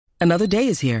Another day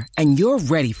is here, and you're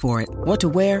ready for it. What to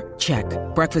wear? Check.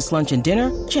 Breakfast, lunch, and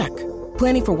dinner? Check.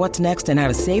 Planning for what's next and how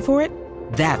to save for it?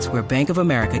 That's where Bank of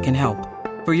America can help.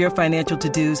 For your financial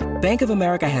to-dos, Bank of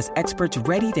America has experts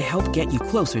ready to help get you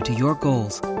closer to your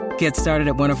goals. Get started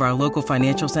at one of our local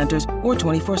financial centers or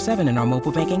 24/7 in our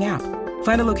mobile banking app.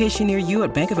 Find a location near you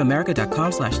at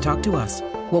bankofamerica.com/talktous.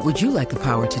 What would you like the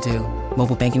power to do?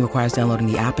 Mobile banking requires downloading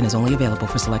the app and is only available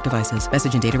for select devices.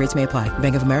 Message and data rates may apply.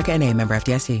 Bank of America N.A., member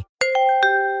FDIC.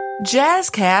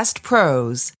 Jazzcast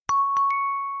Pros.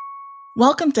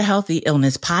 Welcome to Healthy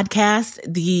Illness Podcast,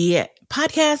 the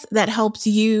podcast that helps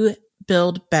you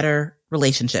build better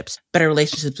relationships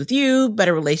with you,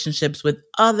 better relationships with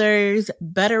others,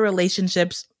 better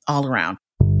relationships all around.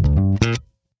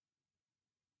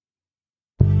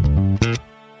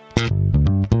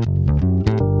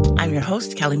 I'm your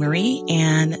host, Kelly Marie,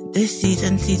 and this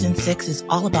season 6, is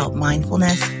all about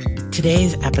mindfulness.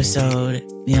 Today's episode,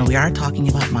 we are talking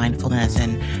about mindfulness,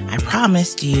 and I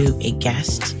promised you a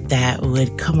guest that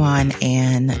would come on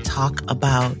and talk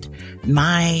about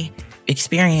my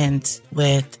experience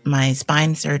with my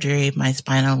spine surgery, my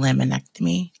spinal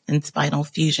laminectomy and spinal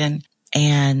fusion,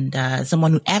 and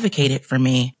someone who advocated for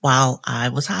me while I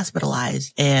was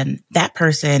hospitalized. And that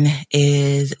person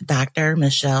is Dr.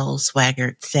 Michelle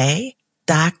Swaggart-Say.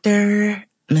 Dr.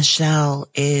 Michelle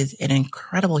is an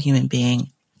incredible human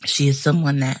being. She is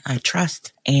someone that I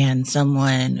trust and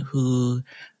someone who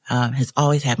has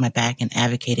always had my back and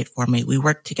advocated for me. We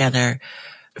worked together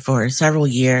for several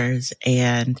years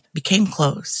and became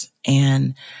close.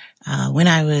 And when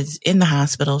I was in the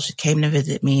hospital, she came to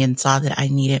visit me and saw that I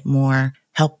needed more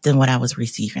help than what I was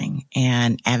receiving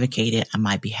and advocated on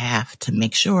my behalf to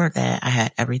make sure that I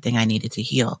had everything I needed to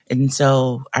heal. And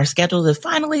so our schedules have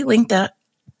finally linked up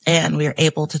and we are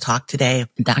able to talk today.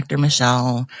 Dr.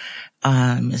 Michelle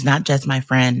is not just my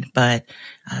friend, but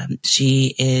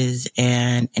she is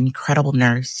an incredible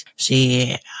nurse.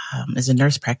 She is a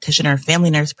nurse practitioner, family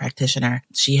nurse practitioner.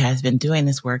 She has been doing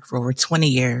this work for over 20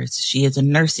 years. She is a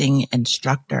nursing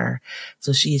instructor.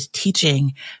 So she is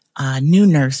teaching new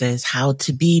nurses how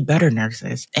to be better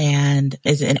nurses, and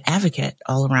is an advocate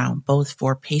all around, both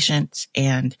for patients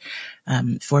and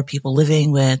for people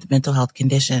living with mental health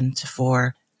conditions,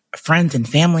 for friends and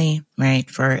family, right?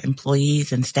 For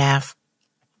employees and staff,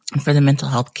 and for the mental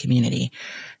health community.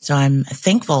 So I'm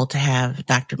thankful to have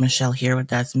Dr. Michelle here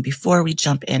with us. And before we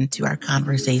jump into our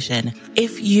conversation,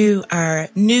 if you are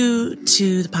new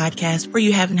to the podcast or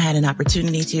you haven't had an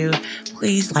opportunity to,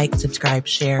 please like, subscribe,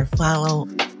 share, follow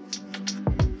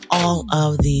all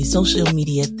of the social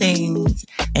media things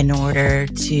in order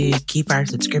to keep our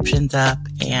subscriptions up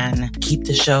and keep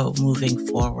the show moving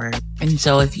forward. And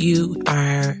so if you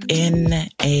are in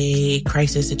a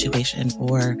crisis situation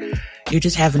or you're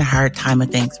just having a hard time with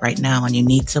things right now and you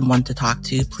need someone to talk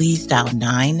to, please dial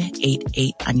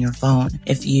 988 on your phone.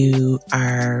 If you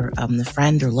are the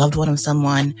friend or loved one of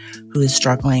someone who is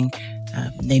struggling,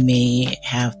 they may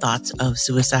have thoughts of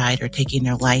suicide or taking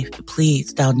their life,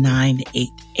 please dial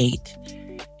 988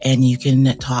 and you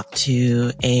can talk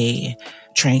to a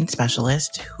trained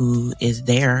specialist who is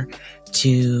there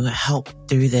to help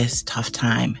through this tough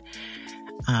time.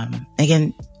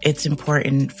 Again, it's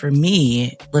important for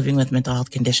me living with mental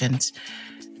health conditions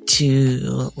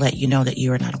to let you know that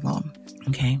you are not alone.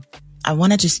 Okay. I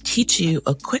want to just teach you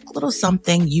a quick little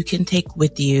something you can take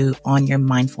with you on your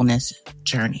mindfulness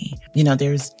journey.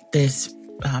 There's this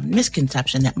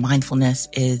misconception that mindfulness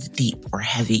is deep or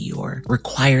heavy or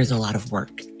requires a lot of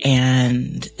work.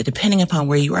 And depending upon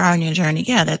where you are on your journey,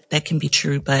 that can be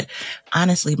true. But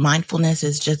honestly, mindfulness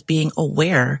is just being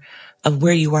aware of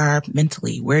where you are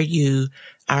mentally, where you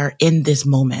are in this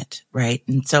moment, right?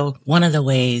 And so one of the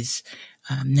ways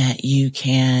that you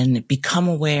can become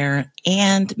aware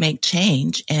and make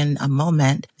change in a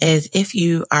moment is if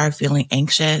you are feeling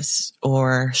anxious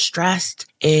or stressed,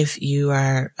 if you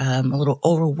are a little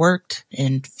overworked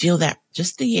and feel that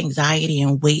just the anxiety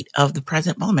and weight of the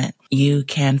present moment, you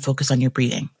can focus on your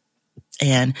breathing.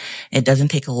 And it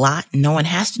doesn't take a lot. No one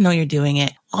has to know you're doing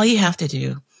it. All you have to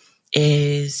do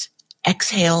is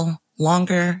exhale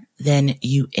longer than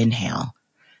you inhale.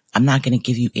 I'm not going to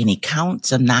give you any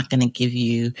counts. I'm not going to give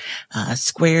you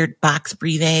squared box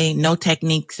breathing, no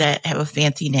techniques that have a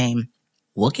fancy name.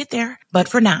 We'll get there. But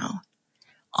for now,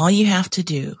 all you have to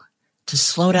do to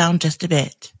slow down just a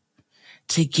bit,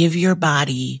 to give your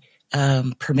body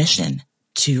permission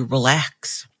to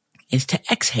relax, is to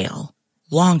exhale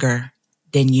longer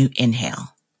than you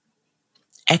inhale.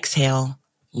 Exhale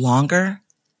longer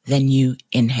than you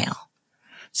inhale.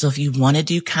 So if you want to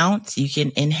do counts, you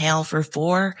can inhale for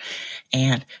 4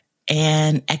 and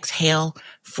and exhale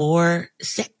for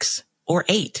 6 or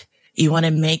 8. You want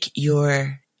to make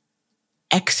your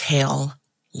exhale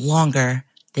longer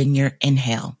than your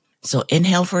inhale. So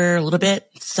inhale for a little bit,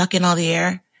 suck in all the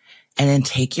air, and then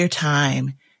take your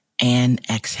time and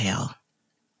exhale.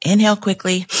 Inhale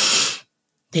quickly,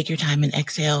 take your time and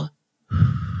exhale.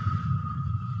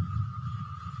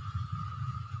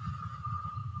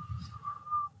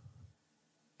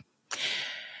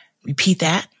 Repeat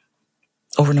that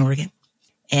over and over again.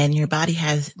 And your body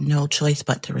has no choice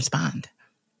but to respond.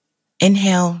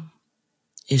 Inhale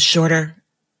is shorter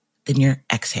than your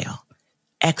exhale.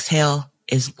 Exhale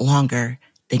is longer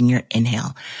than your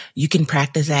inhale. You can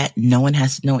practice that. No one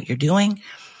has to know what you're doing.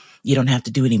 You don't have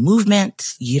to do any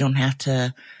movements. You don't have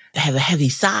to have a heavy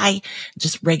sigh,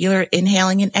 just regular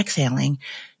inhaling and exhaling.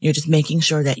 You're just making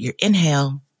sure that your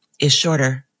inhale is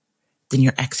shorter than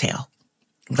your exhale.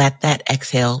 Let that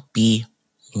exhale be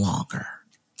longer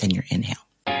than your inhale.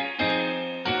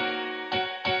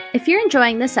 If you're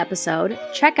enjoying this episode,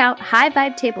 check out High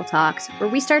Vibe Table Talks, where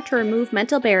we start to remove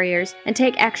mental barriers and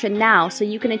take action now so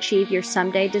you can achieve your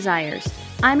someday desires.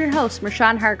 I'm your host,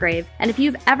 Mershawn Hargrave, and if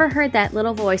you've ever heard that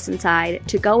little voice inside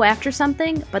to go after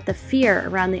something, but the fear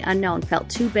around the unknown felt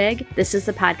too big, this is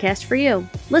the podcast for you.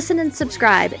 Listen and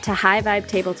subscribe to High Vibe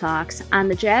Table Talks on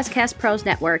the Jazzcast Pros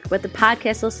Network with the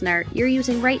podcast listener you're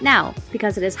using right now,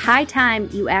 because it is high time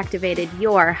you activated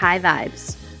your high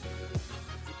vibes.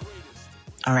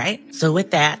 All right. So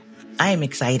with that, I am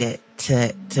excited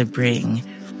to bring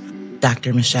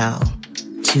Dr. Michelle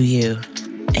to you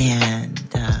and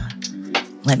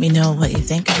let me know what you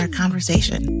think of our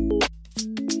conversation.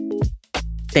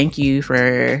 Thank you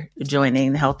for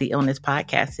joining the Healthy Illness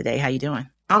Podcast today. How you doing?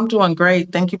 I'm doing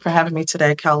great. Thank you for having me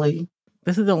today, Kelly.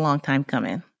 This is a long time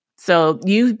coming. So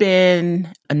you've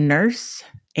been a nurse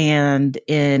and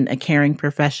in a caring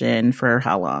profession for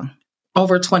how long?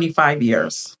 Over 25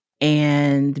 years.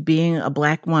 And being a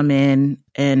Black woman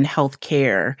in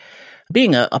healthcare,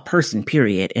 being a person,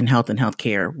 period, in health and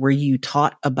healthcare, were you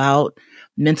taught about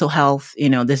mental health?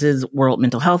 You know, this is World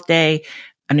Mental Health Day.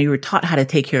 I know you were taught how to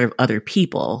take care of other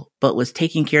people, but was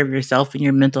taking care of yourself and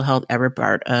your mental health ever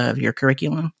part of your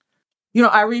curriculum? You know,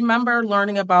 I remember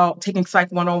learning about taking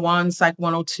Psych 101, Psych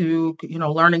 102,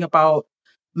 learning about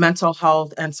mental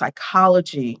health and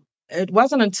psychology. It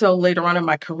wasn't until later on in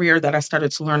my career that I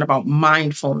started to learn about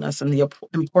mindfulness and the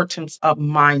importance of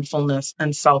mindfulness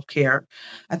and self-care.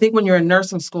 I think when you're in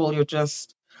nursing school, you're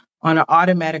just on an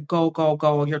automatic go, go,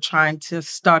 go. You're trying to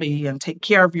study and take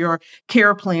care of your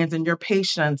care plans and your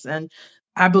patients. And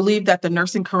I believe that the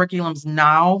nursing curriculums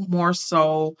now more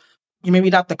so, maybe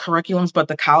not the curriculums, but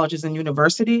the colleges and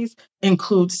universities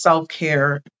include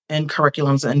self-care in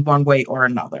curriculums in one way or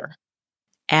another.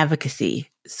 Advocacy.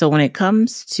 So when it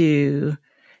comes to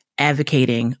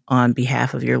advocating on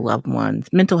behalf of your loved ones,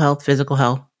 mental health, physical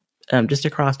health, just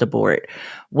across the board,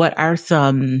 what are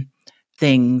some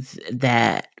things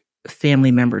that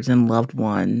family members and loved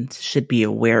ones should be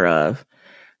aware of?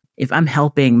 If I'm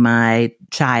helping my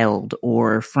child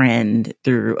or friend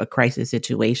through a crisis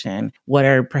situation, what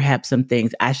are perhaps some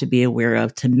things I should be aware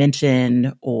of to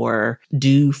mention or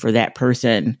do for that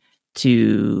person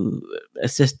to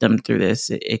assist them through this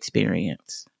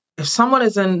experience? If someone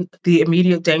is in the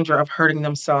immediate danger of hurting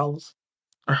themselves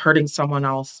or hurting someone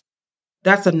else,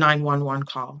 that's a 911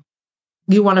 call.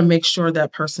 You want to make sure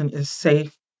that person is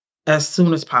safe as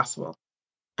soon as possible.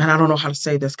 And I don't know how to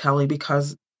say this, Kelly,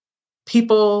 because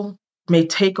people may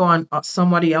take on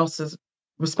somebody else's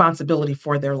responsibility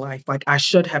for their life. Like, I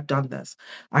should have done this.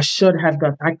 I should have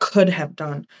done. I could have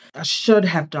done. I should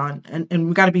have done. And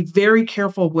we got to be very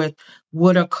careful with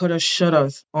woulda, coulda,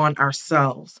 shouldas on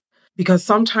ourselves, because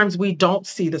sometimes we don't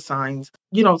see the signs.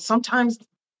 Sometimes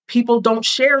people don't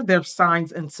share their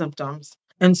signs and symptoms.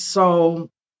 And so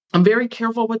I'm very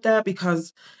careful with that,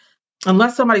 because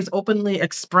unless somebody's openly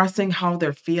expressing how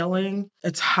they're feeling,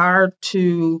 it's hard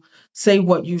to say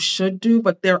what you should do.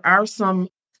 But there are some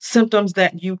symptoms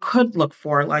that you could look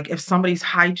for. Like if somebody's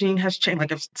hygiene has changed,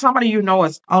 like if somebody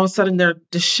is all of a sudden they're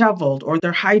disheveled, or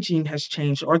their hygiene has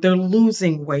changed, or they're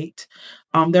losing weight.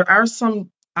 There are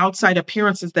some outside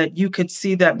appearances that you could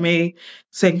see that may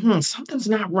say, something's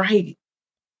not right.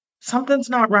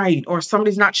 Something's not right. Or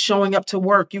somebody's not showing up to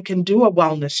work. You can do a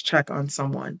wellness check on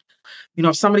someone.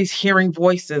 If somebody's hearing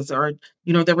voices, or,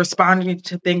 they're responding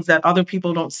to things that other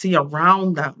people don't see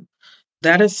around them,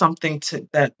 that is something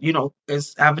that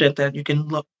is evident that you can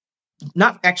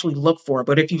not actually look for,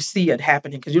 but if you see it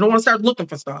happening, because you don't want to start looking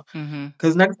for stuff.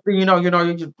 Because next thing you know,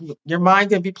 your mind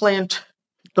can be playing.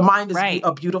 The mind is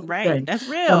a beautiful thing. That's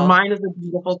real. The mind is a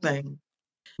beautiful thing.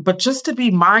 but just to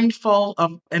be mindful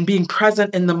of and being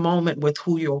present in the moment with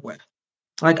who you're with.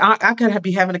 Like I could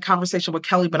be having a conversation with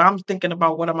Kelly, but I'm thinking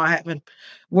about what am I having,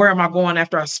 where am I going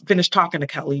after I finish talking to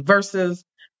Kelly versus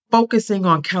focusing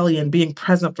on Kelly and being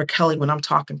present for Kelly when I'm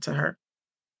talking to her.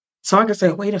 So I can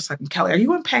say, wait a second, Kelly, are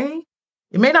you in pain?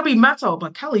 It may not be mental,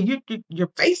 but Kelly, your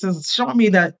face is showing me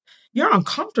that you're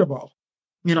uncomfortable.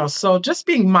 So just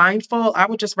being mindful, I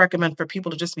would just recommend for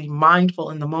people to just be mindful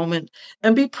in the moment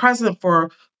and be present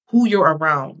for who you're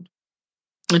around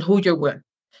and who you're with,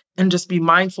 and just be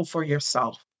mindful for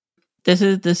yourself. This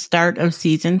is the start of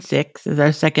season 6. This is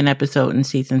our second episode in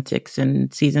season 6,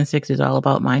 and season 6 is all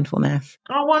about mindfulness.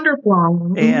 Oh,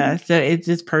 wonderful. Yeah, so it's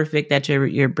just perfect that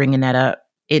you're bringing that up.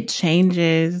 It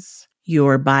changes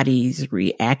your body's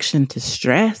reaction to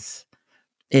stress.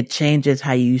 It changes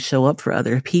how you show up for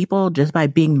other people just by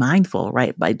being mindful,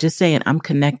 right? By just saying, I'm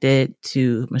connected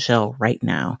to Michelle right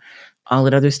now. All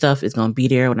that other stuff is going to be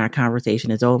there when our conversation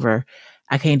is over.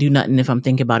 I can't do nothing if I'm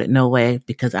thinking about it. No way,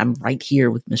 because I'm right here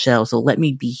with Michelle. So let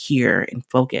me be here and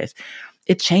focus.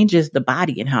 It changes the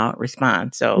body and how it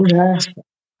responds. So Yes.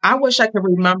 I wish I could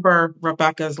remember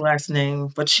Rebecca's last name,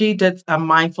 but she did a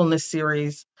mindfulness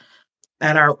series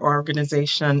at our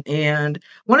organization. And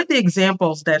one of the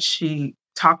examples that she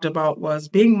talked about was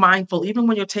being mindful, even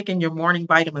when you're taking your morning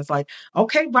vitamins, like,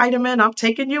 okay, vitamin, I'm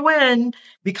taking you in,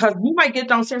 because you might get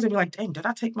downstairs and be like, dang, did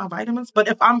I take my vitamins? But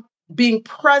if I'm being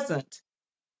present,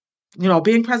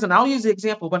 I'll use the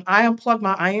example. When I unplug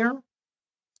my iron,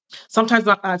 sometimes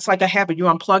it's like a habit. You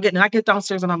unplug it, and I get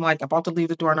downstairs and I'm like about to leave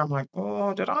the door, and I'm like,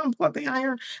 oh, did I unplug the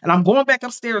iron? And I'm going back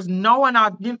upstairs, knowing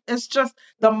it's just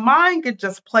the mind could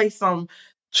just play some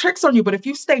tricks on you. But if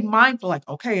you stay mindful, like,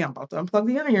 okay, I'm about to unplug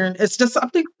the iron, it's just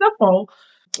something simple,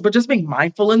 but just being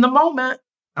mindful in the moment.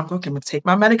 I'm going to take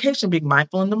my medication, being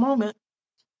mindful in the moment.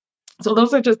 So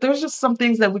there's just some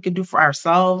things that we can do for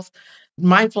ourselves.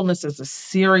 Mindfulness is a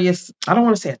serious, I don't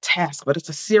want to say a task, but it's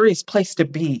a serious place to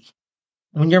be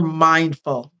when you're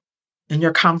mindful in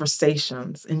your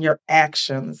conversations, in your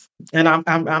actions. And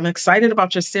I'm excited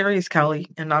about your series, Kelly.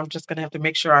 And I'm just gonna have to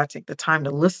make sure I take the time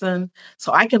to listen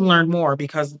so I can learn more,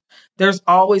 because there's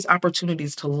always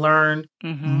opportunities to learn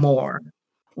more.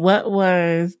 What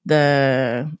was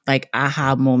the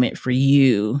aha moment for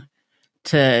you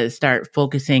to start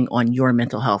focusing on your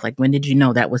mental health? Like, when did you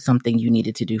know that was something you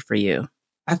needed to do for you?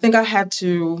 I think I had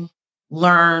to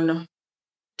learn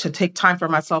to take time for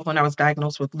myself when I was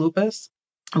diagnosed with lupus.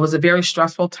 It was a very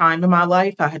stressful time in my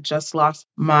life. I had just lost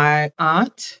my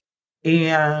aunt,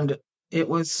 and it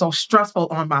was so stressful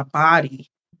on my body.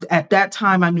 At that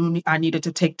time, I knew I needed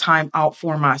to take time out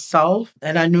for myself,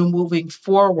 and I knew moving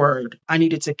forward, I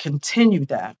needed to continue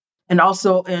that. And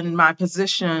also in my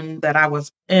position that I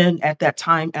was in at that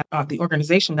time at the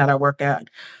organization that I work at,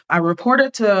 I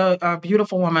reported to a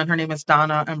beautiful woman, her name is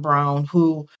Donna and Brown,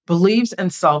 who believes in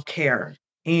self-care.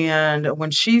 And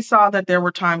when she saw that there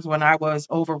were times when I was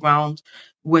overwhelmed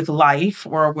with life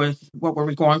or with what were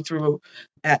we going through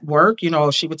at work,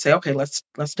 she would say, okay, let's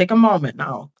take a moment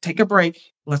now, take a break,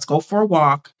 let's go for a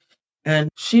walk. And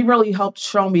she really helped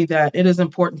show me that it is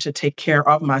important to take care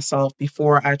of myself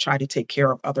before I try to take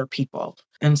care of other people.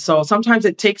 And so sometimes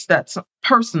it takes that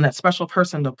person, that special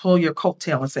person, to pull your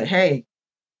coattail and say, hey,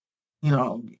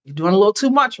 you're doing a little too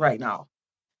much right now.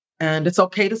 And it's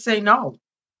okay to say no.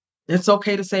 It's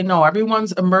okay to say no.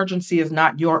 Everyone's emergency is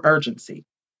not your urgency.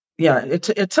 Yeah,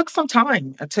 it took some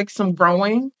time. It took some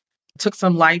growing. It took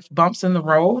some life bumps in the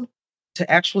road to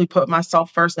actually put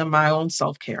myself first and my own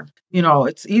self-care.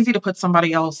 It's easy to put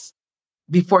somebody else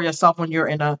before yourself when you're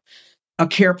in a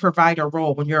care provider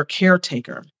role, when you're a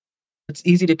caretaker. It's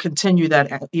easy to continue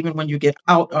that even when you get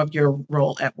out of your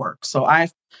role at work. So I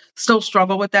still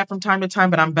struggle with that from time to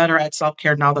time, but I'm better at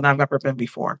self-care now than I've ever been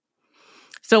before.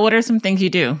 So what are some things you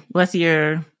do? What's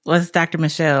Dr.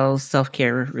 Michelle's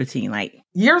self-care routine like?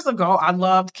 Years ago, I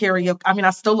loved karaoke. I mean, I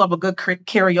still love a good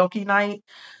karaoke night,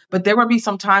 but there would be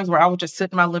some times where I would just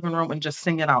sit in my living room and just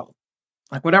sing it out.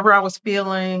 Like whatever I was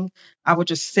feeling, I would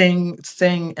just sing,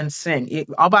 and sing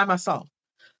all by myself.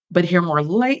 But here more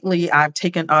lately, I've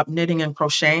taken up knitting and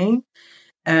crocheting,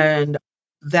 and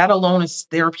that alone is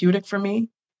therapeutic for me.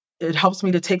 It helps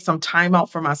me to take some time out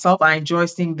for myself. I enjoy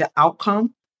seeing the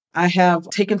outcome. I have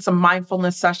taken some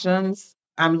mindfulness sessions.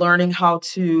 I'm learning how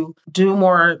to do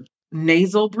more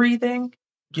nasal breathing.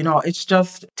 It's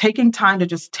just taking time to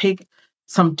just take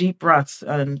some deep breaths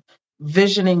and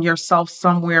visioning yourself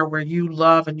somewhere where you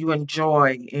love and you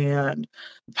enjoy, and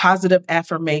positive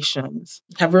affirmations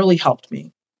have really helped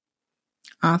me.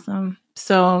 Awesome.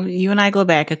 So you and I go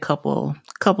back a couple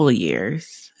of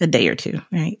years, a day or two,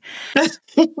 right?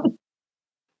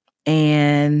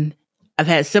 And I've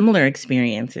had similar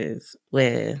experiences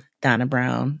with Donna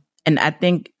Brown. And I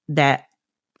think that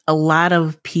a lot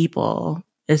of people,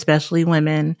 especially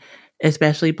women,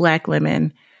 especially Black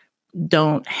women,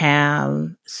 don't have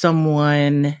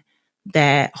someone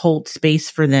that holds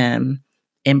space for them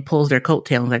and pulls their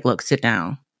coattails like, look, sit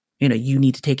down. You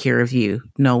need to take care of you.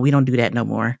 No, we don't do that no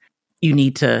more. You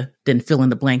need to then fill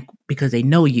in the blank because they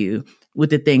know you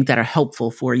with the things that are helpful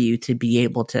for you to be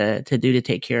able to do to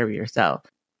take care of yourself.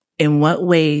 In what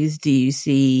ways do you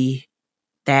see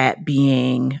that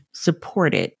being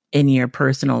supported in your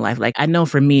personal life? Like, I know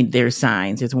for me, there's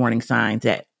warning signs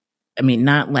that,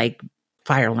 not like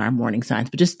fire alarm warning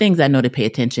signs, but just things I know to pay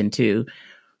attention to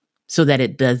so that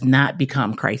it does not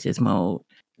become crisis mode,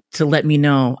 to let me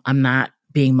know I'm not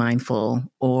being mindful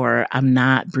or I'm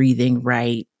not breathing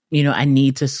right. I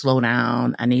need to slow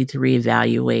down. I need to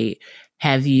reevaluate.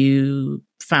 Have you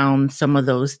found some of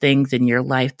those things in your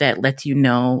life that lets you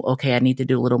know, okay, I need to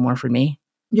do a little more for me?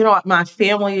 My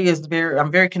family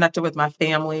I'm very connected with my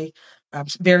family. I'm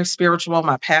very spiritual.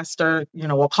 My pastor,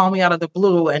 will call me out of the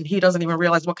blue and he doesn't even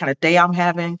realize what kind of day I'm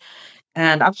having.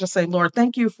 And I just say, Lord,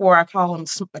 thank you for, I call them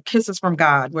kisses from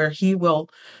God, where he'll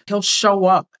show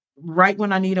up right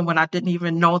when I need him, when I didn't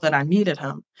even know that I needed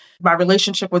him. My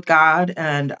relationship with God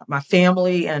and my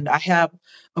family, and I have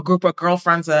a group of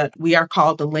girlfriends that we are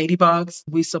called the Ladybugs.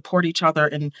 We support each other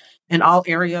in all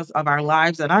areas of our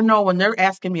lives. And I know when they're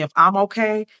asking me if I'm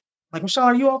okay, like, Michelle,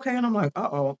 are you okay? And I'm like,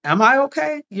 uh-oh, am I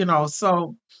okay?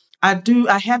 So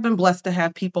I have been blessed to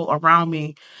have people around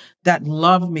me that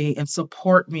love me and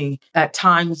support me at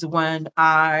times when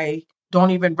I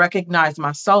don't even recognize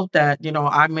myself that,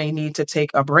 I may need to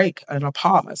take a break and a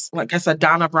pause. Like I said,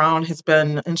 Donna Brown has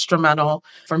been instrumental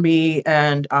for me,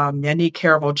 and Yannick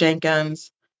Carabel Jenkins,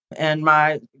 and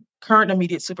my current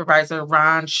immediate supervisor,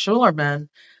 Ron Schulerman,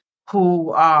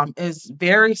 who is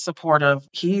very supportive.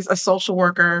 He's a social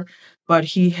worker, but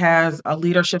he has a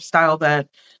leadership style that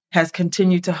has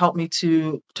continued to help me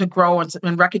to grow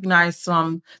and recognize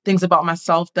some things about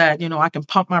myself that, I can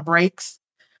pump my brakes.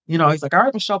 He's like, all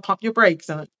right, Michelle, pump your brakes.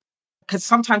 And because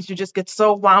sometimes you just get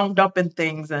so wound up in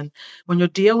things. And when you're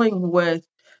dealing with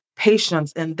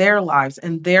patients in their lives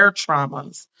and their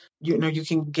traumas, you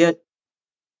can get,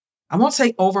 I won't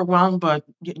say overwhelmed, but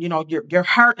your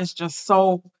heart is just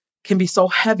can be so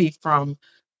heavy from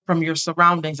your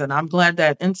surroundings. And I'm glad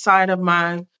that inside of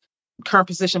my current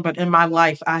position, but in my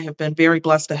life, I have been very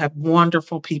blessed to have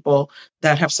wonderful people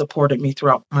that have supported me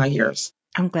throughout my years.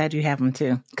 I'm glad you have them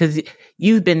too, because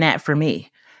you've been that for me.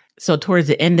 So towards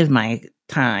the end of my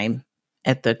time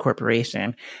at the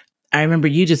corporation, I remember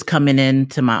you just coming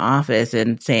into my office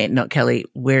and saying, no, Kelly,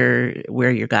 wear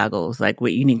your goggles. Like,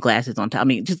 you need glasses on top.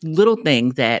 Just little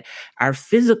things that are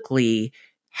physically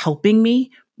helping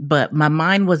me, but my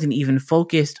mind wasn't even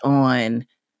focused on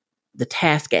the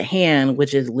task at hand,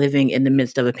 which is living in the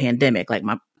midst of a pandemic, like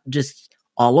just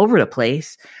all over the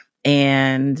place.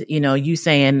 And, you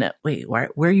saying, wait, where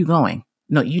are you going?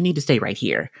 No, you need to stay right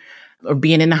here. Or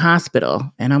being in the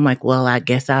hospital. And I'm like, well, I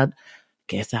guess I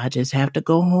just have to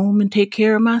go home and take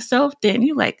care of myself. Then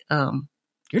you're like,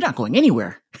 you're not going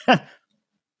anywhere.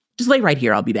 Just lay right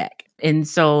here. I'll be back. And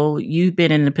so you've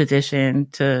been in a position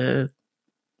to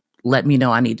let me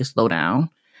know I need to slow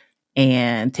down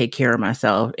and take care of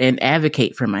myself and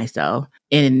advocate for myself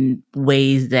in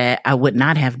ways that I would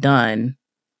not have done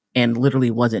and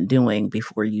literally wasn't doing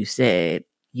before you said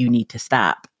you need to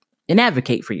stop and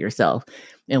advocate for yourself.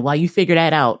 And while you figure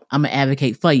that out, I'm going to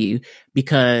advocate for you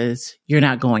because you're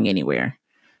not going anywhere.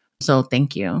 So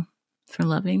thank you for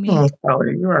loving me. Oh,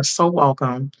 Kelly, you are so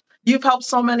welcome. You've helped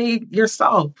so many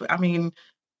yourself.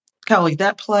 Kelly,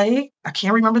 that play, I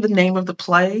can't remember the name of the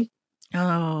play.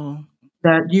 Oh.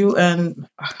 That you and...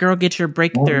 Girl, Get Your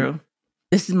Breakthrough.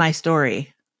 This is my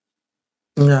story.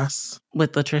 Yes.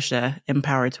 With Latricia,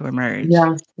 Empowered to Emerge.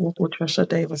 Yes, with Latricia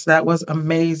Davis. That was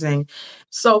amazing.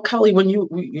 So, Kelly, when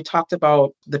you talked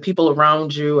about the people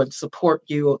around you and support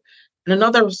you, and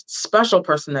another special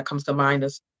person that comes to mind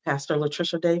is Pastor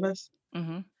Latricia Davis.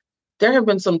 Mm-hmm. There have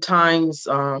been some times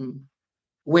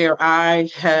where I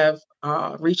have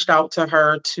reached out to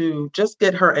her to just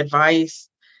get her advice.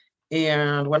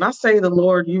 And when I say the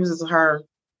Lord uses her,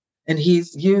 and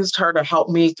he's used her to help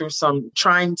me through some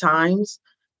trying times,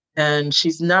 and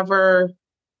she's never,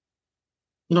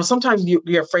 sometimes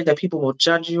you're afraid that people will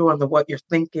judge you on what you're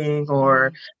thinking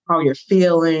or how you're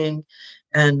feeling.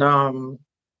 And I'm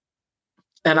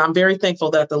very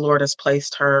thankful that the Lord has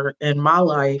placed her in my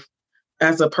life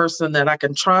as a person that I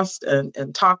can trust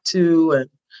and talk to. And,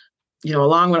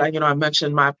 along with, I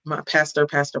mentioned my pastor,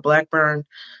 Pastor Blackburn.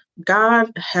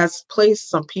 God has placed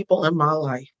some people in my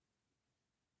life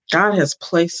God has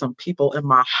placed some people in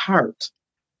my heart,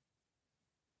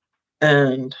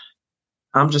 and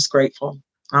I'm just grateful.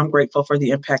 I'm grateful for the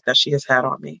impact that she has had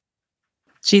on me.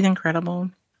 She's incredible.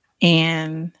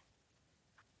 And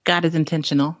God is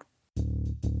intentional.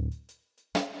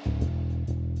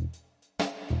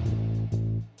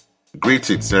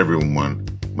 Greetings, everyone.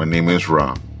 My name is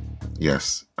Ra.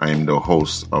 Yes, I am the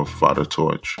host of Father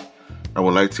Torch. I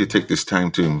would like to take this time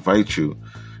to invite you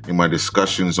in my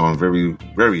discussions on very,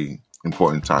 very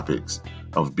important topics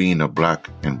of being a Black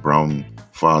and brown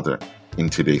father in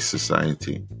today's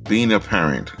society. Being a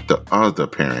parent, the other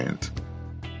parent,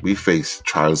 we face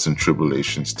trials and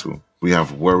tribulations too. We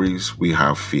have worries, we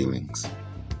have feelings.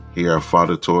 Here at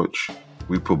Father Torch,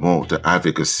 we promote the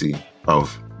advocacy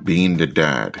of being the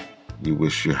dad you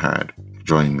wish you had.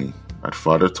 Join me at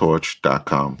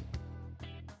fathertorch.com.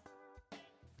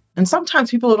 And sometimes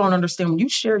people don't understand when you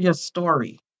share your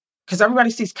story, because everybody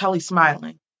sees Kelly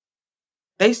smiling.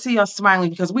 They see us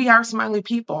smiling because we are smiley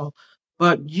people,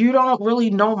 but you don't really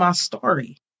know my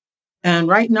story. And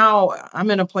right now, I'm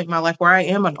in a point in my life where I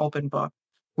am an open book,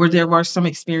 where there were some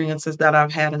experiences that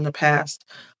I've had in the past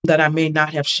that I may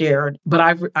not have shared.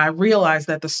 But I realize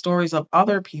that the stories of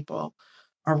other people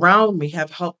around me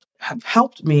have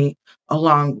helped me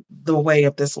along the way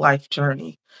of this life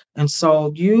journey. And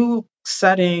so you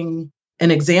setting an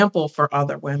example for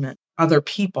other women, other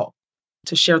people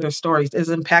to share their stories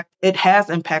it has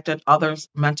impacted others'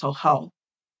 mental health,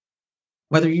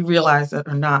 whether you realize it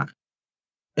or not.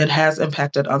 It has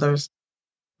impacted others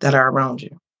that are around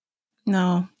you.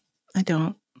 No, I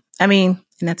don't. I mean,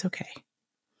 and that's okay.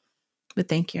 But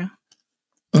thank you.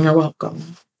 You're welcome.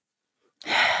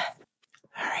 All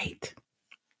right.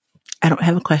 I don't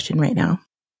have a question right now.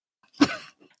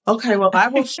 Okay, well, I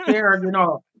will share,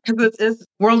 because it's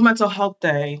World Mental Health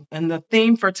Day, and the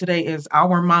theme for today is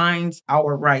Our Minds,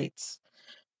 Our Rights.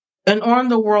 And on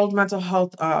the World Mental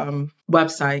Health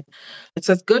website, it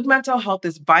says good mental health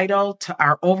is vital to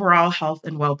our overall health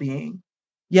and well-being.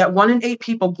 Yet 1 in 8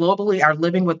 people globally are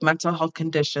living with mental health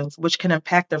conditions, which can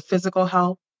impact their physical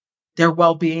health, their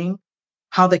well-being,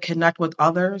 how they connect with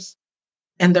others,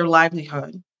 and their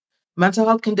livelihood. Mental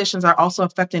health conditions are also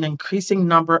affecting an increasing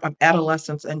number of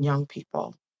adolescents and young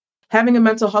people. Having a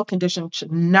mental health condition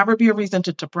should never be a reason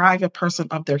to deprive a person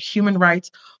of their human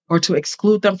rights or to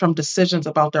exclude them from decisions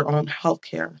about their own health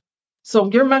care. So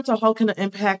your mental health can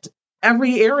impact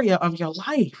every area of your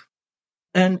life.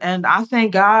 And I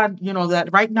thank God, that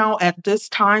right now at this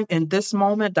time, in this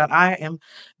moment, that I am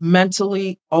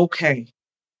mentally okay.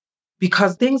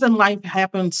 Because things in life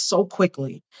happen so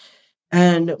quickly.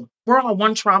 And we're all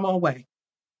one trauma away.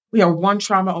 We are one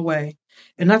trauma away.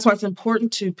 And that's why it's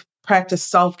important to practice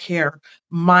self-care,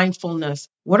 mindfulness.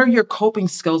 What are your coping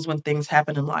skills when things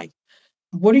happen in life?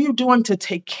 What are you doing to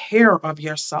take care of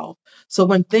yourself? So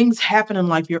when things happen in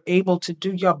life, you're able to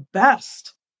do your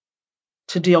best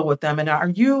to deal with them. And are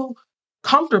you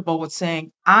comfortable with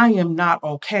saying, I am not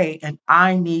okay and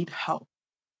I need help?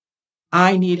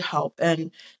 I need help.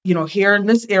 And, here in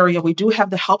this area, we do have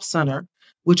the Help Center,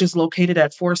 which is located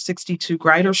at 462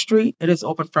 Grider Street. It is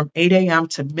open from 8 a.m.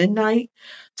 to midnight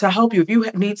to help you. If you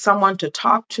need someone to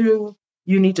talk to,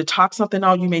 you need to talk something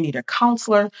out, you may need a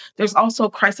counselor. There's also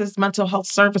crisis mental health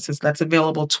services that's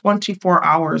available 24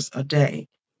 hours a day.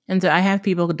 And so I have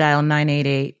people dial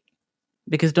 988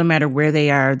 because no matter where they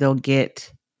are, they'll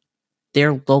get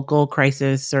their local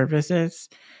crisis services.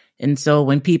 And so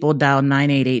when people dial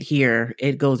 988 here,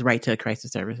 it goes right to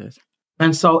crisis services.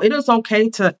 And so it is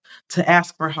okay to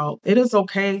ask for help. It is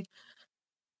okay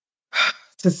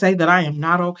to say that I am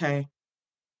not okay.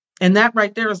 And that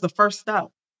right there is the first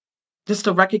step. Just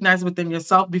to recognize within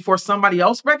yourself before somebody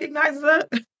else recognizes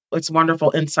it. It's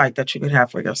wonderful insight that you could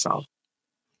have for yourself.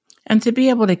 And to be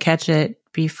able to catch it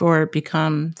before it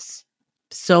becomes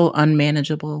so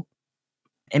unmanageable.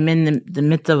 I'm in the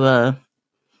midst of a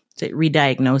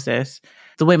re-diagnosis.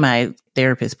 The way my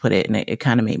therapist put it, and it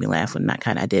kind of made me laugh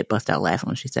I did bust out laughing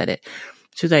when she said it.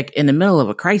 She was like, in the middle of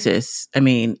a crisis, I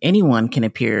mean, anyone can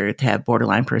appear to have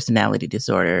borderline personality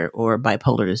disorder or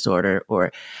bipolar disorder,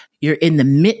 or you're in the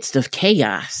midst of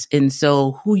chaos. And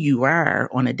so who you are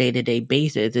on a day-to-day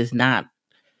basis is not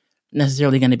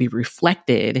necessarily going to be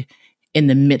reflected in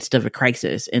the midst of a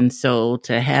crisis. And so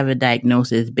to have a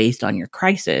diagnosis based on your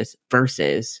crisis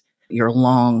versus your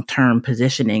long-term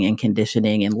positioning and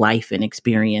conditioning and life and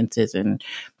experiences and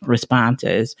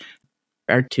responses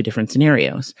are two different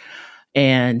scenarios.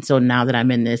 And so now that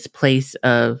I'm in this place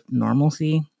of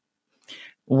normalcy,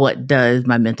 what does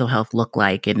my mental health look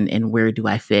like, and where do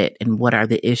I fit, and what are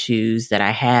the issues that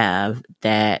I have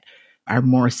that are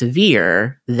more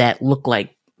severe that look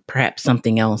like perhaps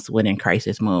something else when in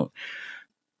crisis mode.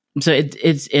 So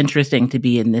it's interesting to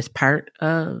be in this part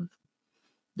of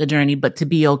the journey, but to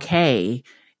be okay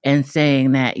and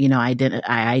saying that,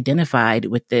 I identified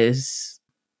with this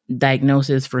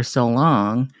diagnosis for so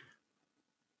long,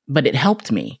 but it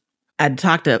helped me. I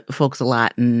talk to folks a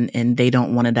lot and they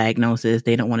don't want a diagnosis.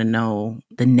 They don't want to know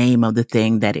the name of the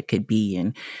thing that it could be.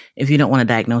 And if you don't want a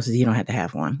diagnosis, you don't have to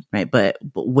have one, right? But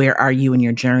where are you in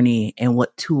your journey and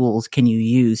what tools can you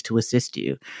use to assist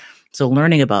you? So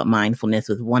learning about mindfulness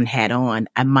with one hat on,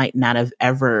 I might not have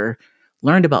ever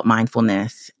learned about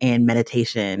mindfulness and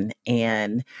meditation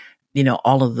and,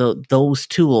 all of those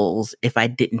tools if I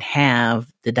didn't have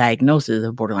the diagnosis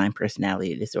of borderline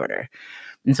personality disorder.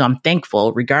 And so I'm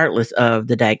thankful, regardless of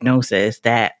the diagnosis,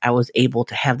 that I was able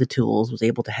to have the tools, was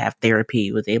able to have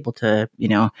therapy, was able to,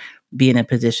 be in a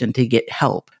position to get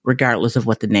help, regardless of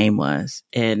what the name was.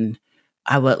 And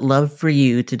I would love for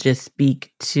you to just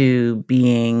speak to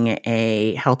being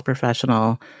a health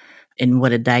professional and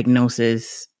what a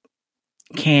diagnosis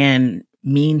can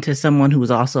mean to someone who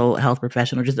is also a health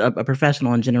professional, just a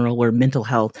professional in general, where mental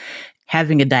health,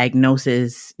 having a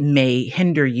diagnosis may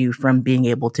hinder you from being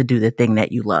able to do the thing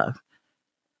that you love.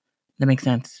 That makes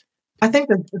sense. I think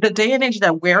the day and age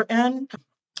that we're in,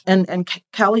 and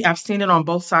Kelly, I've seen it on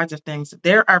both sides of things.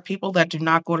 There are people that do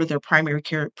not go to their primary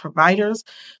care providers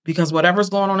because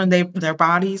whatever's going on in their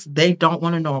bodies, they don't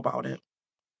want to know about it.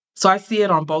 So I see it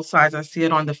on both sides. I see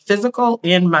it on the physical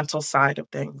and mental side of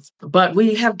things. But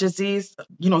we have disease,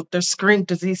 there's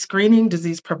disease screening,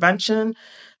 disease prevention.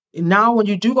 Now, when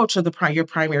you do go to your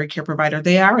primary care provider,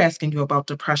 they are asking you about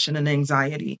depression and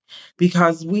anxiety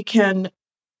because we can,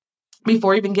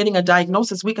 before even getting a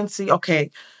diagnosis, we can see, okay,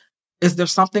 is there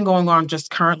something going on just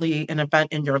currently, an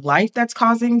event in your life that's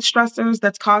causing stressors,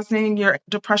 that's causing your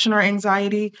depression or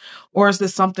anxiety? Or is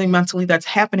this something mentally that's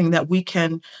happening that we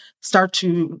can start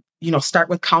to, start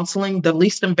with counseling, the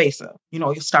least invasive?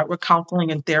 You start with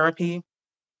counseling and therapy.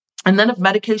 And then if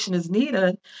medication is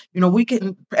needed, we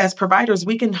can, as providers,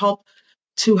 we can help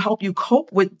you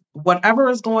cope with whatever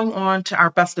is going on to our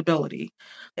best ability.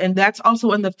 And that's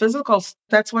also in the physical,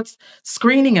 that's what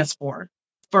screening is for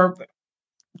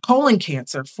colon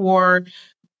cancer, for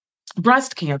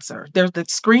breast cancer. The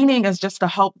screening is just to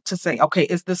help to say, okay,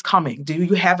 is this coming? Do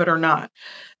you have it or not?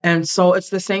 And so it's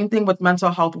the same thing with mental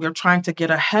health. We're trying to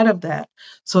get ahead of that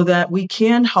so that we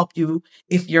can help you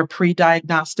if you're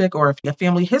pre-diagnostic or if you have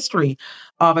family history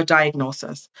of a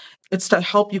diagnosis. It's to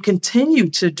help you continue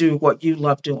to do what you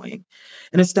love doing.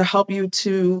 And it's to help you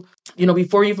to,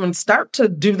 before you even start to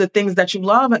do the things that you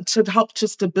love, to help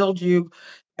just to build you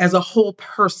as a whole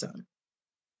person.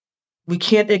 We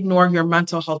can't ignore your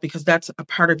mental health because that's a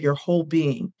part of your whole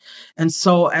being. And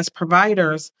so as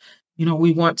providers,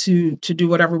 we want to do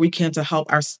whatever we can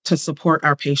to to support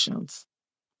our patients.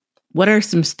 What are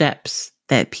some steps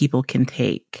that people can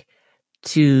take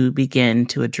to begin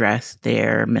to address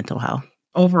their mental health?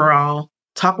 Overall,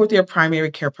 talk with your primary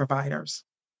care providers.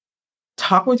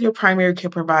 Talk with your primary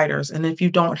care providers. And if you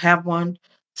don't have one,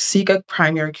 seek a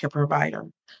primary care provider.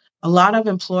 A lot of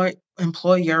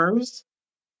employers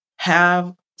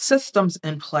have systems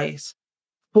in place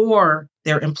for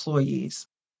their employees,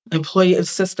 employee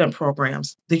assistance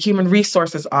programs, the human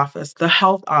resources office, the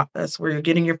health office where you're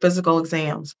getting your physical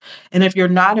exams. And if you're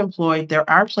not employed, there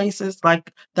are places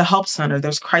like the help center,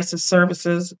 there's crisis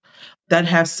services that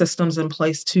have systems in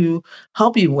place to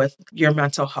help you with your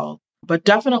mental health. But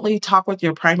definitely talk with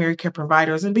your primary care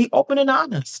providers and be open and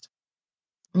honest.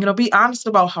 Be honest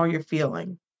about how you're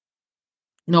feeling.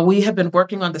 We have been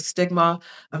working on the stigma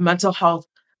of mental health,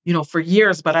 for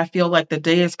years, but I feel like the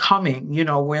day is coming,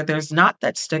 where there's not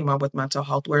that stigma with mental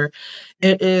health, where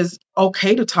it is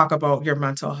okay to talk about your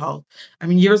mental health. I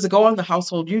mean, years ago in the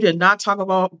household, you did not talk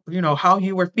about, how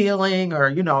you were feeling or,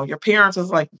 your parents was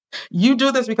like, you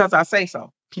do this because I say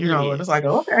so, and it's like,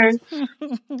 okay.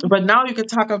 But now you can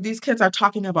talk of these kids are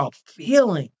talking about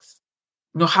feelings,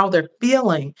 how they're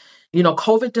feeling.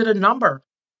 COVID did a number.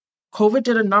 COVID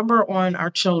did a number on our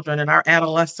children and our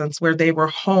adolescents where they were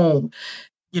home.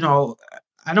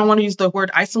 I don't want to use the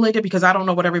word isolated because I don't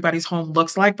know what everybody's home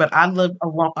looks like, but I lived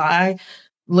alone. I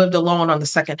lived alone on the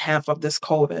second half of this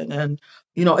COVID. And,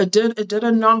 it did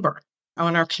a number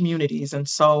on our communities. And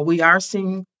so we are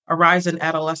seeing a rise in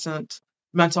adolescent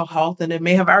mental health, and it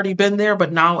may have already been there,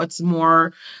 but now it's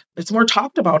more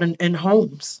talked about in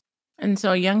homes. And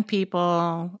so young people,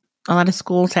 a lot of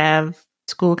schools have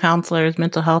school counselors,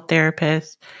 mental health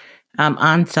therapists,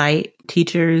 on site.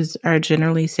 Teachers are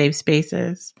generally safe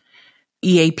spaces.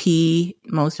 EAP.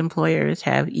 Most employers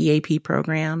have EAP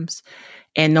programs,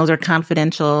 and those are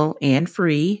confidential and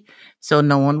free. So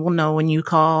no one will know when you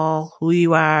call who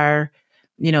you are.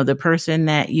 The person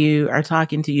that you are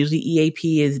talking to, usually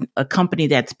EAP is a company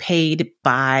that's paid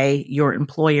by your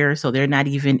employer. So they're not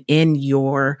even in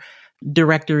your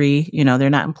directory. They're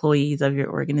not employees of your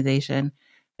organization.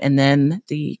 And then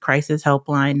the crisis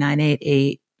helpline,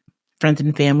 988, friends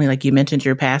and family, like you mentioned,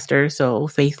 your pastor. So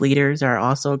faith leaders are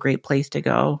also a great place to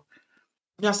go.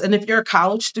 Yes, and if you're a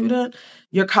college student,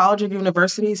 your college or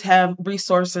universities have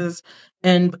resources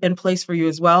in place for you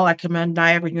as well. I commend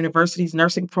Niagara University's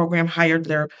nursing program hired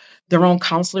their own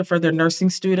counselor for their nursing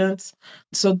students.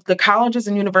 So the colleges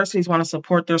and universities want to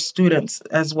support their students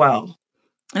as well.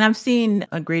 And I've seen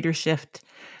a greater shift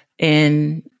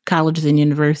in colleges and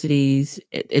universities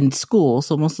in schools.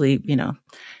 So mostly,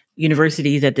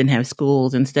 universities that didn't have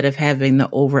schools, instead of having the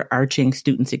overarching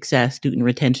student success, student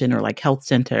retention, or like health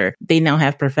center, they now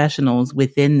have professionals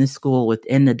within the school,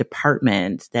 within the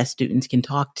departments that students can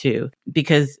talk to,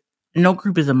 because no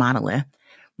group is a monolith,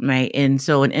 right? And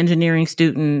so an engineering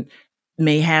student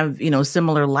may have,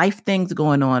 similar life things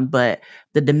going on, but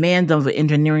the demands of an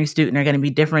engineering student are going to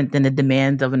be different than the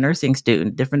demands of a nursing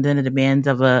student, different than the demands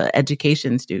of an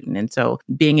education student. And so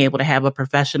being able to have a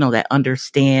professional that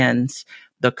understands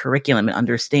the curriculum and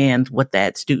understands what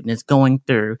that student is going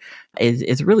through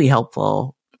is really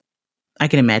helpful. I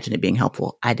can imagine it being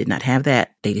helpful. I did not have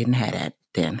that. They didn't have that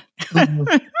then.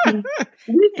 Mm-hmm.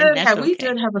 We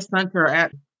did have a center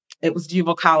it was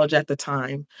Duval College at the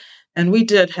time. And we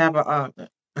did have a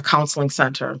counseling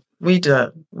center. We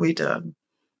did.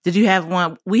 Did you have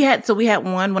one? We had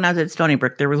one when I was at Stony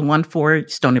Brook. There was one for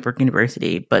Stony Brook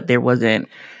University, but there wasn't.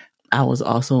 I was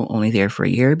also only there for a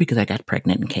year because I got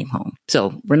pregnant and came home.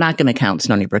 So we're not going to count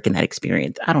Stony Brook in that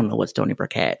experience. I don't know what Stony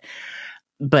Brook had,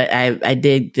 but I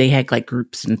did. They had like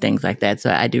groups and things like that.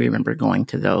 So I do remember going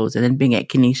to those, and then being at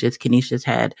Canisius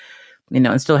had,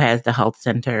 and still has the health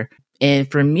center.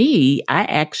 And for me, I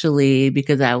actually,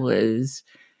 because I was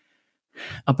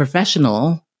a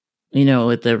professional,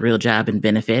 with a real job and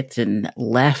benefits, and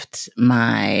left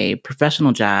my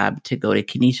professional job to go to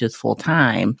Canisius full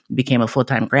time, became a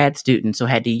full-time grad student. So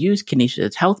had to use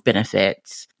Canisius health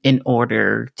benefits in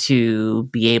order to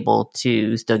be able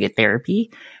to still get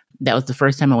therapy. That was the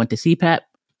first time I went to CPEP.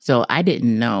 So I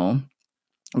didn't know.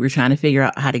 We were trying to figure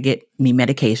out how to get me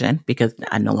medication because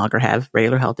I no longer have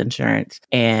regular health insurance,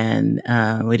 and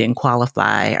we didn't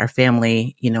qualify. Our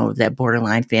family, that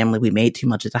borderline family, we made too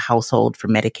much as a household for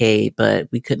Medicaid, but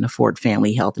we couldn't afford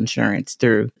family health insurance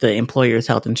through the employer's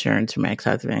health insurance for my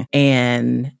ex-husband.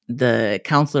 And the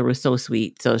counselor was so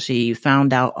sweet. So she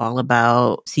found out all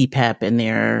about CPEP and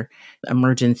their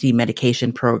emergency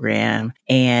medication program.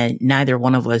 And neither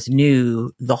one of us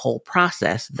knew the whole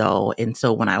process though. And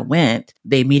so when I went,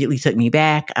 they immediately took me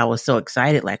back. I was so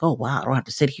excited, like, oh wow, I don't have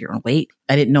to sit here and wait.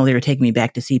 I didn't know they were taking me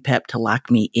back to CPEP to lock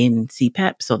me in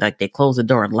CPEP. So like they closed the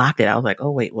door and locked it. I was like,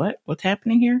 oh wait, what's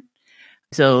happening here?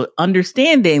 So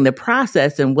understanding the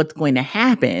process and what's going to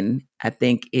happen, I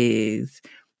think is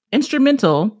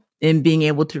instrumental in being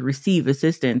able to receive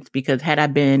assistance, because had I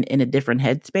been in a different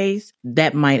headspace,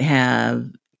 that might have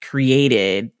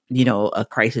created, a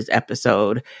crisis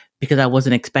episode, because I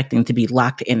wasn't expecting to be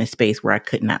locked in a space where I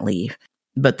could not leave.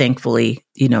 But thankfully,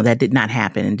 that did not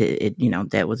happen.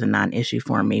 And that was a non-issue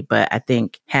for me. But I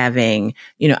think having,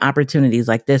 opportunities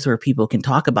like this where people can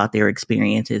talk about their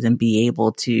experiences and be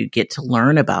able to get to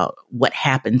learn about what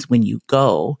happens when you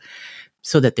go,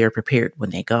 so that they're prepared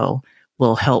when they go,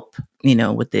 will help,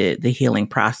 with the healing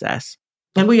process.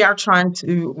 And we are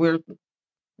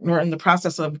we're in the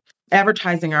process of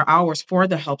advertising our hours for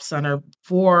the help center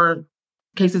for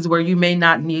cases where you may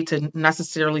not need to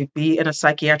necessarily be in a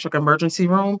psychiatric emergency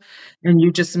room, and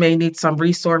you just may need some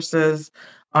resources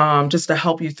just to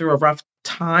help you through a rough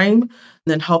time, and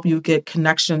then help you get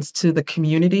connections to the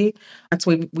community. That's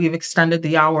why we've extended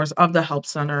the hours of the help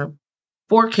center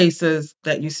for cases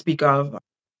that you speak of,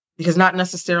 because not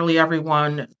necessarily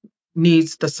everyone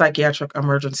needs the psychiatric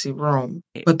emergency room,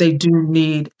 but they do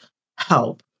need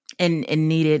help. And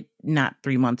need it not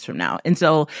 3 months from now. And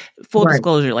so full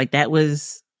disclosure, like that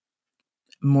was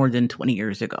more than 20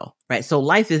 years ago, right? So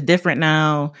life is different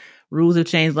now. Rules have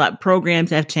changed a lot. Programs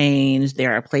have changed.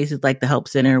 There are places like the Help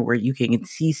Center where you can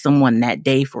see someone that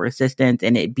day for assistance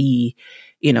and it be,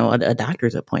 a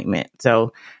doctor's appointment.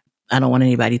 So I don't want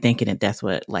anybody thinking that that's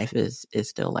what life is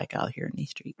still like out here in these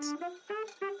streets.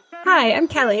 Hi, I'm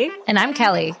Kelly. And I'm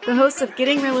Kelly, the host of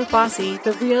Getting Real with Bossy,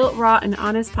 the real, raw, and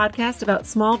honest podcast about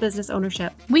small business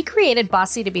ownership. We created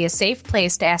Bossy to be a safe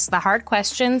place to ask the hard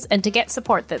questions and to get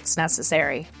support that's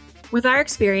necessary. With our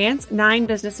experience, 9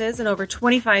 businesses and over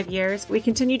 25 years, we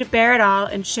continue to bear it all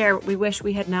and share what we wish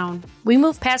we had known. We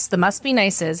move past the must be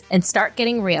nices and start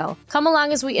getting real. Come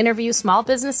along as we interview small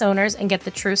business owners and get the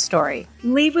true story.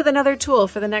 Leave with another tool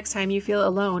for the next time you feel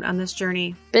alone on this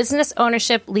journey. Business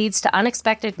ownership leads to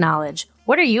unexpected knowledge.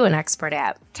 What are you an expert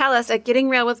at? Tell us at Getting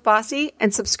Real with Bossy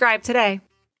and subscribe today.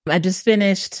 I just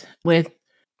finished with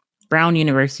Brown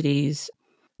University's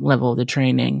level of the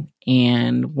training.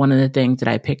 And one of the things that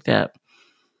I picked up,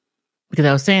 because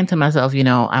I was saying to myself,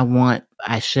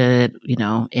 I should,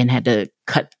 and had to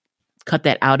cut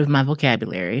that out of my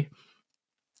vocabulary.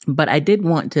 But I did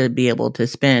want to be able to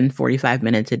spend 45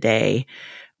 minutes a day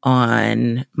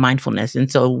on mindfulness.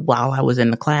 And so while I was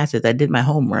in the classes, I did my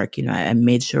homework. I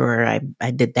made sure I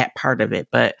did that part of it.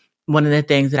 But one of the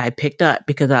things that I picked up,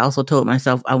 because I also told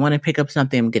myself, I want to pick up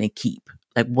something I'm going to keep.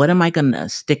 Like, what am I going to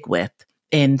stick with?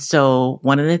 And so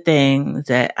one of the things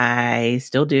that I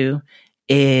still do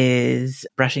is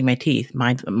brushing my teeth,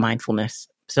 mindfulness.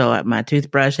 So my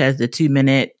toothbrush has the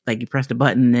 2-minute, like you press the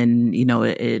button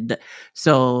and,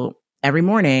 so every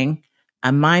morning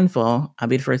I'm mindful. I'll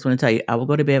be the first one to tell you, I will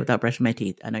go to bed without brushing my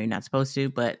teeth. I know you're not supposed to,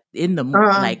 but in the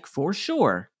morning, for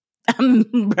sure, I'm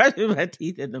brushing my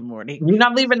teeth in the morning. You're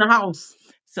not leaving the house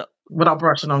so without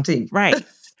brushing on teeth. Right.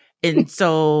 And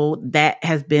so that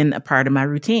has been a part of my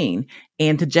routine.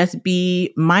 And to just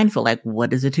be mindful, like,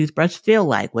 what does a toothbrush feel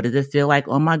like? What does it feel like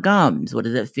on my gums? What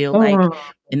does it feel like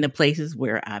in the places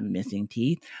where I'm missing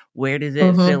teeth? Where does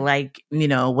it feel like,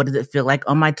 what does it feel like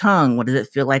on my tongue? What does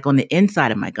it feel like on the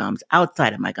inside of my gums,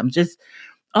 outside of my gums? Just,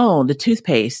 the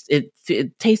toothpaste, it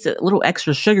tastes a little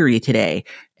extra sugary today.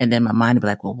 And then my mind would be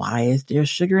like, well, why is there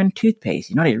sugar in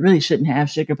toothpaste? They really shouldn't have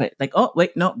sugar, but like, oh,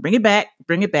 wait, no, bring it back.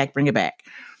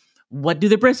 What do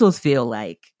the bristles feel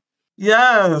like?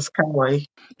 Yes, Kelly.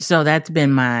 So that's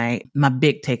been my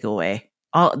big takeaway.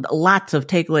 Lots of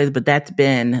takeaways, but that's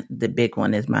been the big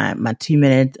one, is my 2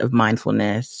 minutes of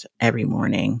mindfulness every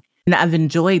morning. And I've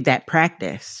enjoyed that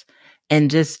practice and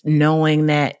just knowing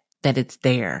that it's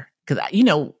there. Because,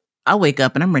 I'll wake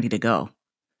up and I'm ready to go.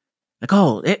 Like,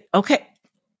 okay.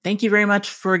 Thank you very much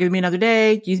for giving me another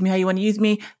day. Use me how you want to use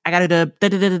me. I got to do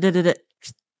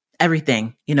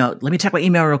everything. Let me check my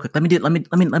email real quick. Let me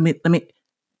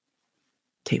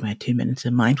take my 2 minutes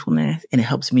of mindfulness, and it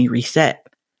helps me reset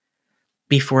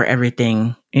before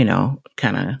everything,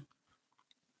 kind of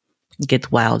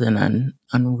gets wild and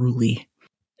unruly.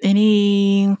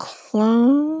 Any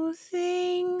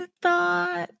closing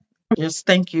thought? Just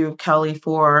thank you, Kelly,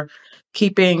 for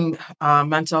keeping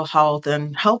mental health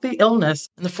and healthy illness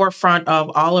in the forefront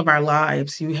of all of our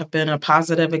lives. You have been a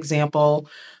positive example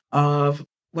of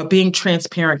what being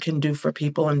transparent can do for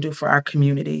people and do for our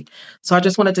community. So I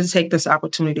just wanted to take this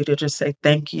opportunity to just say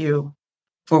thank you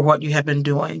for what you have been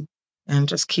doing, and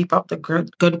just keep up the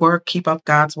good work, keep up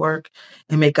God's work,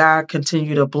 and may God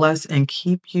continue to bless and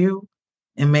keep you,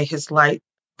 and may his light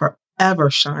forever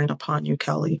shine upon you,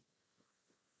 Kelly.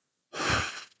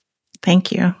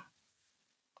 Thank you.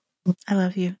 I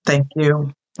love you. Thank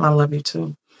you. I love you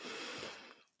too.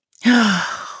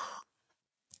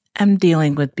 I'm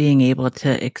dealing with being able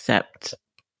to accept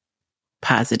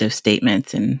positive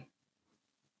statements and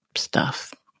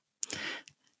stuff.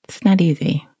 It's not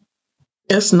easy.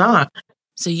 It's not.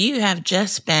 So you have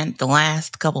just spent the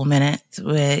last couple minutes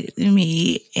with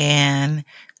me and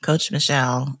Coach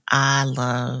Michelle. I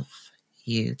love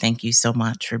you. Thank you so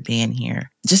much for being here.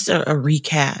 Just a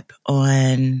recap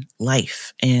on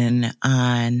life and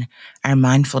on our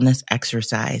mindfulness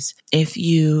exercise. If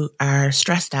you are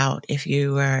stressed out, if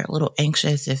you are a little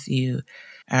anxious, if you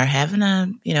are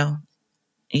having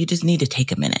you just need to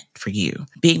take a minute for you.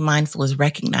 Being mindful is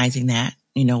recognizing that,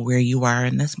 where you are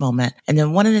in this moment. And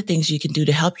then one of the things you can do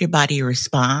to help your body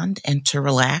respond and to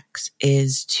relax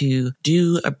is to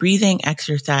do a breathing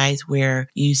exercise where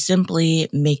you simply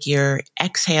make your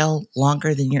exhale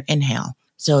longer than your inhale.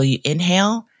 So you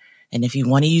inhale, and if you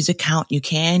want to use a count, you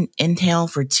can inhale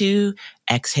for 2,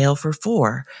 exhale for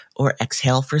 4, or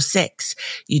exhale for 6.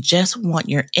 You just want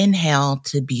your inhale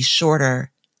to be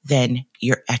shorter than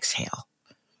your exhale.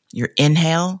 Your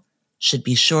inhale should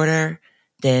be shorter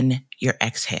than your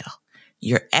exhale.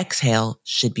 Your exhale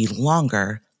should be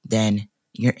longer than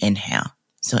your inhale.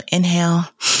 So inhale,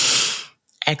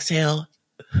 exhale.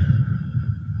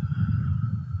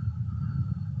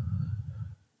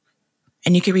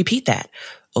 And you can repeat that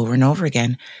over and over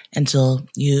again until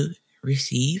you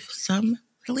receive some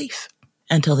relief.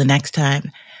 Until the next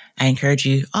time, I encourage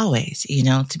you always,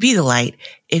 to be the light.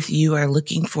 If you are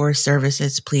looking for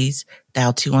services, please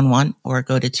dial 211 or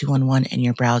go to 211 in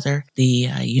your browser. The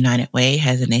United Way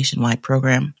has a nationwide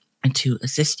program and to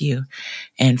assist you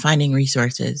in finding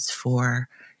resources for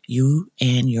you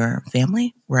and your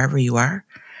family, wherever you are.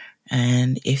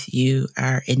 And if you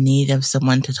are in need of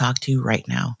someone to talk to right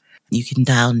now, you can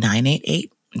dial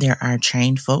 988. There are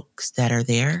trained folks that are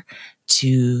there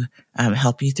to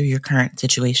help you through your current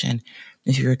situation.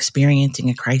 If you're experiencing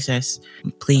a crisis,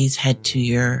 please head to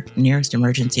your nearest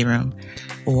emergency room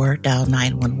or dial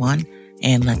 911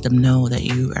 and let them know that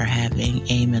you are having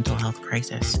a mental health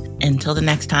crisis. Until the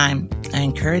next time, I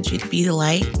encourage you to be the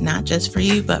light, not just for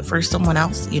you, but for someone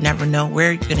else. You never know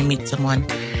where you're going to meet someone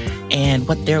and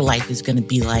what their life is going to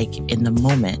be like in the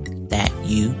moment that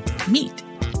you meet.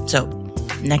 So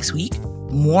next week,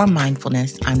 more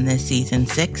mindfulness on this season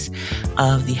 6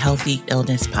 of the Healthy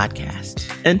Illness Podcast.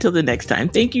 Until the next time,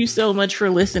 thank you so much for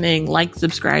listening. Like,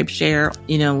 subscribe, share,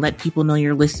 let people know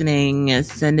you're listening.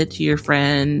 Send it to your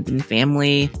friends and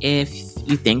family if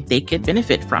you think they could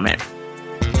benefit from it.